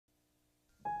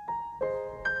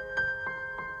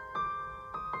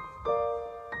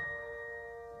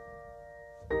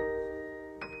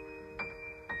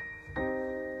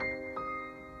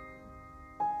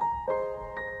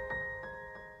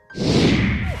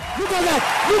Look at that.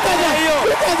 Look at that.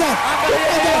 Look at that.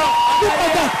 Look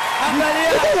at that. Angalia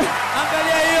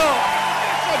hiyo.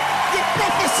 You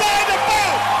prophesied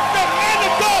about the man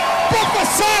of God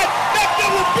prophesied that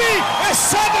there will be a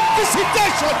sudden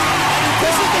visitation.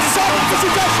 This is the sudden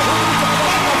visitation.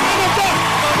 That the man of God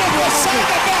prophesied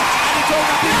about. And he told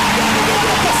the people.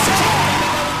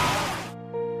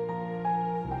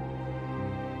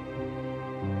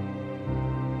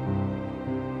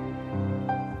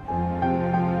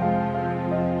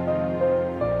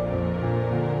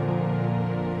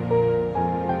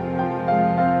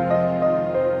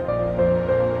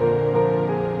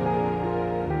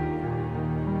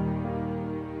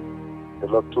 The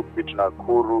Lord took me to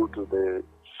Nakuru to the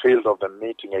field of the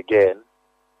meeting again,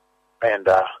 and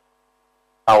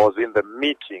I was in the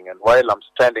meeting, and while I'm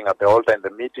standing at the altar in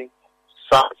the meeting,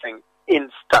 something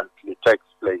instantly takes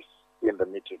place in the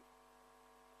meeting.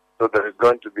 So there is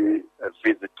going to be a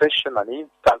visitation, an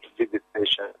instant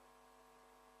visitation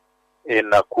in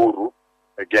Nakuru.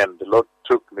 Again, the Lord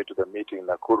took me to the meeting in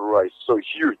Nakuru. I saw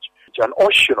huge, an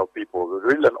ocean of people,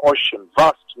 really an ocean,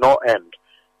 vast, no end.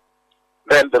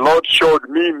 Then the Lord showed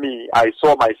me, I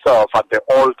saw myself at the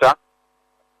altar.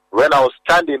 When I was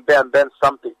standing there, and then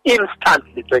something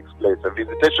instantly takes place. A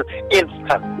visitation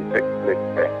instantly takes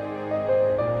place there.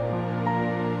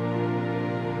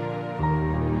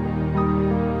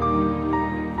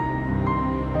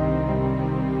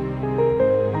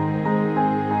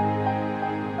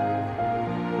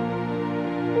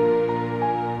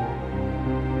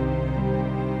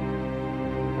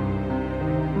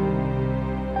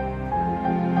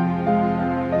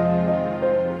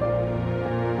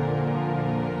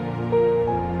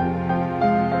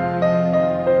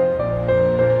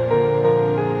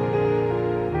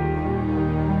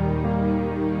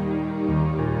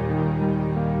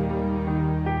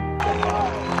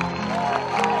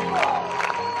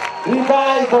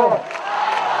 Revival.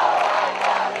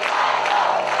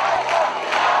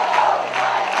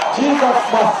 Jesus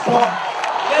must come.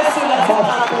 Yesu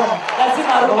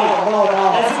lazima arudi.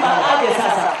 Lazima aje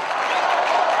sasa.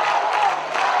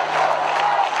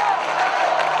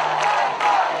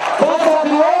 Sasa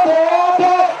viwete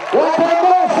wote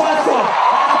watembee sasa.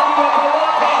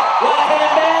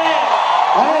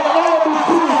 I am now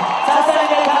decreed. Sasa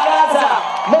nimetangaza.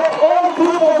 Let all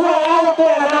people who are out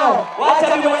there now. Wacha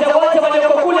viwete wote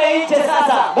walioko kule nje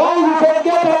sasa. Now you can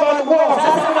get up and walk.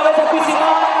 Sasa unaweza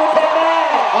kusimama na kutembea.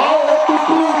 I am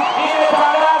decreed.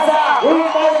 Nimetangaza. In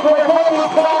my prophetic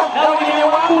plan. Na ulimi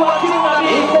wangu wa kiunabii.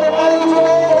 In the mighty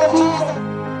name of Jesus.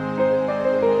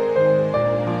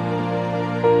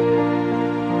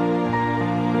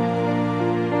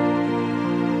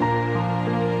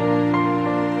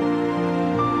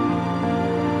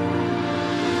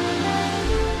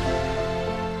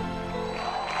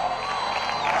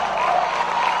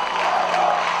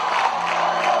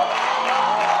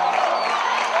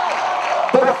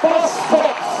 The first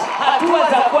steps Hatua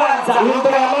za kwanza in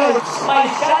their lives.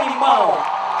 maishani mwao.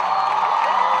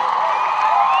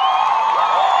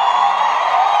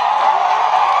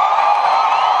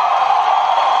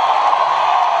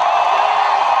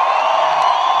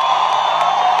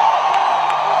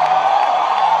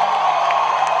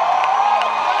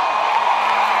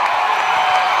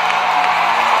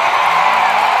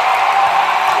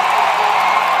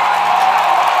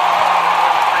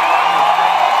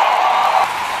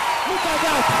 Look at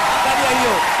that. Angalia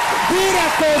hiyo.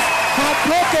 Miracles have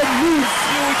broken loose.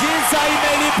 Miujiza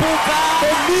imelipuka.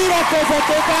 The miracles of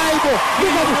the Bible.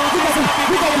 Look at it. Look at it.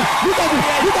 Look at it. Look at it.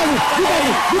 Look at it. Look at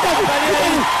it. Look at it.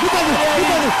 Look at it. Look at it. Look at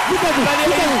it. Look at it.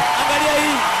 Look at it. Angalia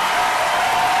hii.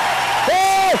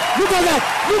 Hey, look at that.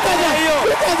 Look at that.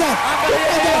 Look at that. Look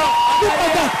at that. Look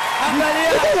at that.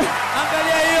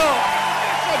 Angalia hiyo.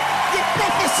 You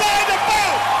prophesied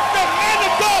about the man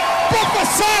of God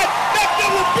prophesied that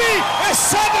there will be a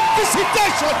sudden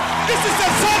visitation. This is a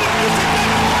sudden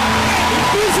visitation.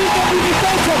 This is the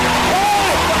visitation.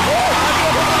 Hey, hey.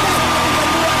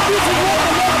 This is what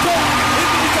the Lord said.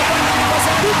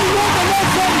 This is what the Lord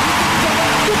said.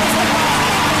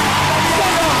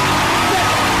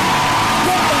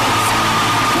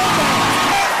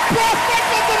 Prophet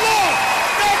of the Lord,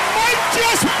 the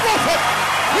mightiest prophet,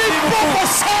 he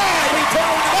prophesied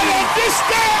that on this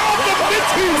day of the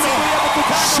meeting,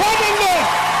 suddenly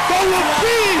there will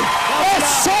be a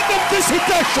sudden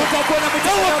visitation. There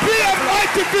will be a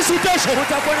mighty visitation.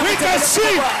 We can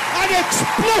see an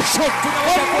explosion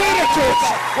of miracles.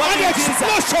 An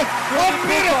explosion of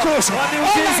miracles all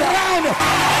around.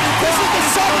 This is the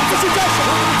sudden visitation.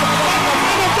 And the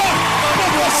man of God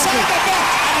prophesied about.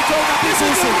 This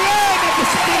is the reign of the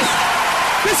Spirit.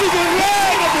 This is the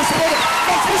reign of the Spirit.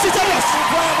 Let's visit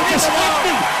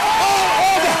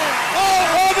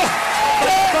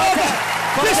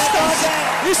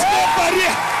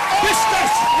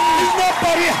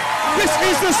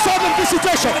This is the sudden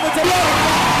visitation. Lord, thank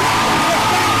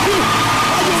you.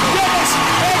 You gave us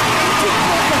a mighty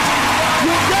prophet.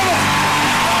 You gave us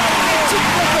a mighty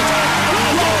prophet.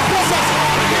 Your presence.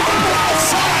 We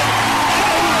prophesied.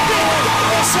 And we did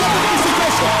the sudden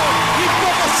visitation. We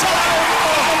prophesied.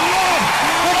 And Lord,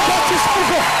 the church's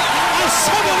people. And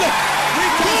suddenly we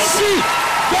can see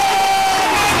God.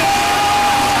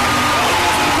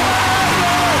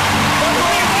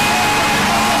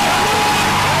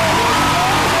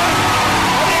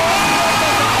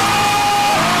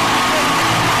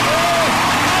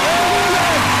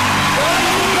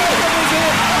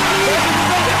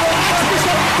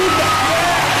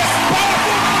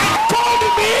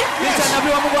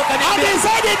 And he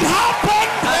said it happened.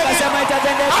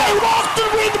 I walked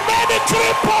with many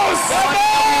triples.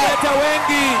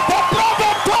 The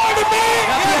prophet told me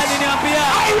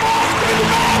I walked with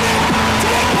many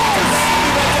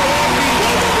triples.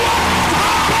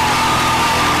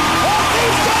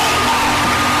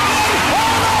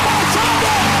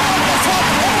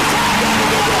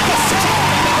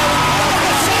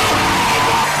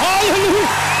 Hallelujah.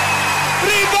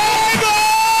 Revival.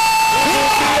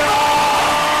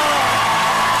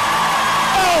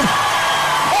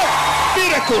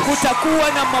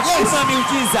 Kutakuwa na mafunuo ya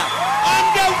miujiza.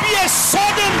 And there will be a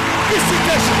sudden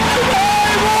visitation.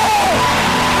 Revival!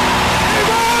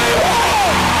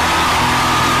 Revival!